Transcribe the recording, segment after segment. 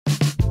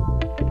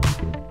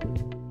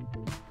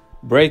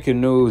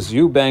Breaking news,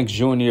 Eubank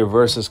Jr.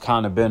 versus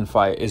Conor Benn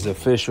fight is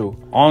official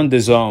on the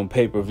DAZN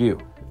pay-per-view.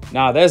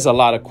 Now, there's a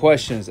lot of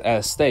questions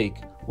at stake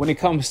when it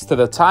comes to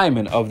the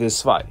timing of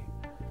this fight.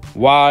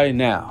 Why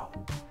now?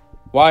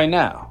 Why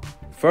now?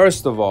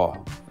 First of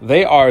all,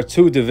 they are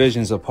two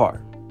divisions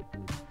apart.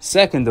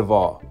 Second of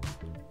all,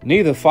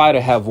 neither fighter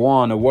have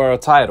won a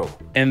world title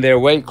in their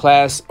weight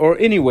class or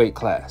any weight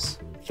class.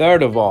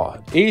 Third of all,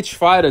 each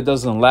fighter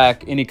doesn't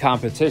lack any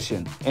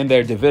competition in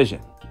their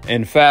division.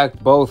 In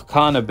fact, both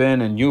Conor Benn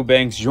and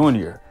Eubank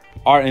Jr.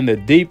 are in the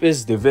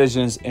deepest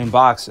divisions in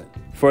boxing.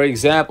 For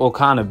example,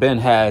 Conor Benn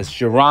has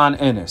Jaron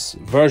Ennis,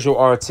 Virgil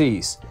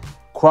Ortiz,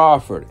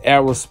 Crawford,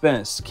 Errol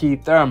Spence,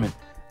 Keith Thurman,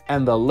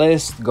 and the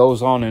list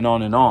goes on and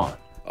on and on,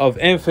 of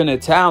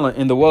infinite talent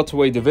in the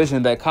welterweight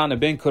division that Conor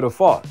Benn could have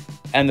fought.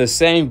 And the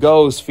same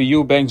goes for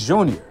Eubank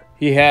Jr.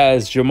 He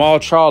has Jamal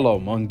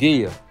Charlo,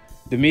 Munguia,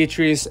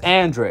 Demetrius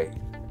Andrade,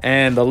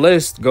 and the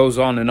list goes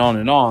on and on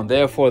and on.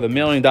 Therefore, the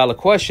million-dollar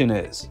question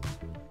is,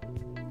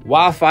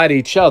 why fight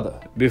each other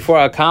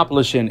before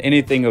accomplishing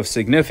anything of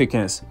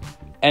significance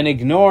and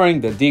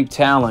ignoring the deep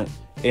talent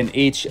in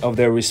each of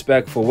their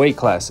respectful weight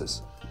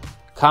classes?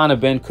 Conor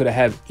Benn could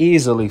have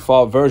easily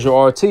fought Virgil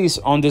Ortiz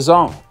on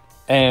DAZN,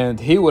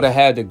 and he would have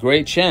had a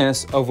great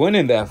chance of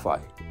winning that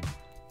fight.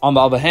 On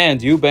the other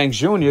hand, Eubank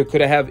Jr. could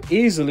have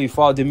easily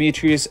fought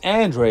Demetrius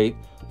Andrade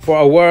for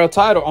a world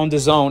title on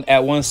DAZN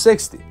at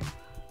 160,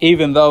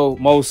 even though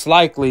most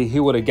likely he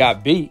would have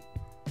got beat.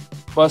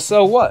 But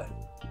so what?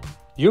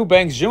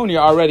 Eubank Jr.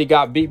 already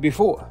got beat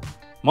before,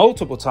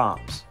 multiple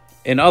times.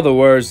 In other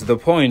words, the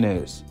point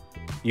is,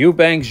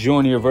 Eubank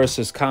Jr.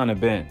 versus Conor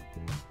Benn.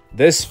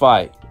 This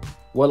fight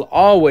will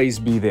always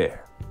be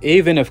there.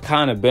 Even if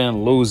Conor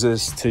Benn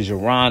loses to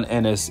Jaron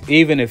Ennis,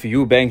 even if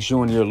Eubank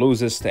Jr.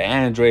 loses to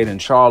Andrade and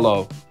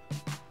Charlo,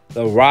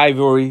 the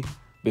rivalry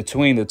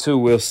between the two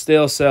will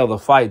still sell the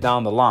fight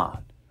down the line.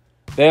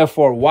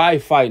 Therefore, why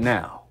fight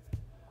now?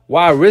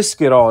 Why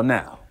risk it all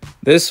now?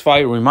 This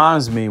fight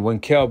reminds me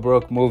when Kell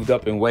Brook moved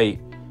up in weight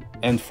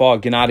and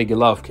fought Gennady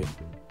Golovkin,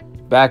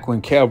 back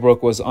when Kell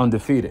Brook was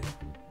undefeated.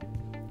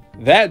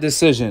 That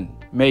decision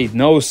made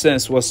no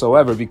sense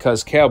whatsoever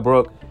because Kell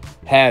Brook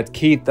had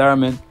Keith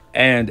Thurman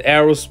and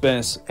Errol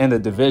Spence in the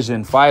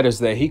division, fighters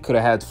that he could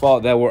have had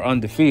fought that were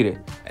undefeated.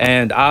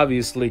 And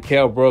obviously,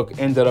 Kell Brook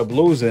ended up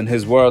losing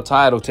his world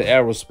title to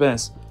Errol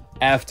Spence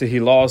after he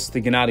lost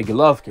to Gennady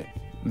Golovkin.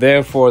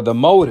 Therefore, the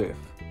motive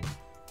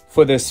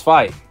for this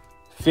fight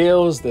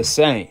feels the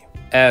same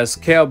as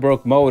Kell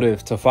Brook's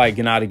motive to fight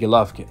Gennady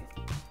Golovkin.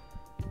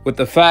 With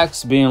the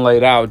facts being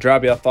laid out,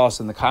 drop your thoughts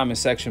in the comment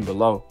section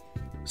below,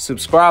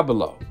 subscribe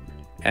below,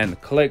 and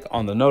click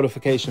on the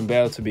notification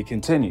bell to be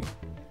continued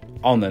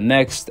on the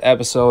next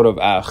episode of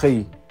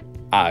Akhi,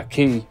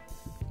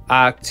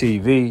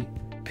 TV.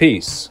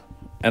 Peace.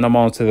 And I'm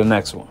on to the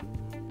next one.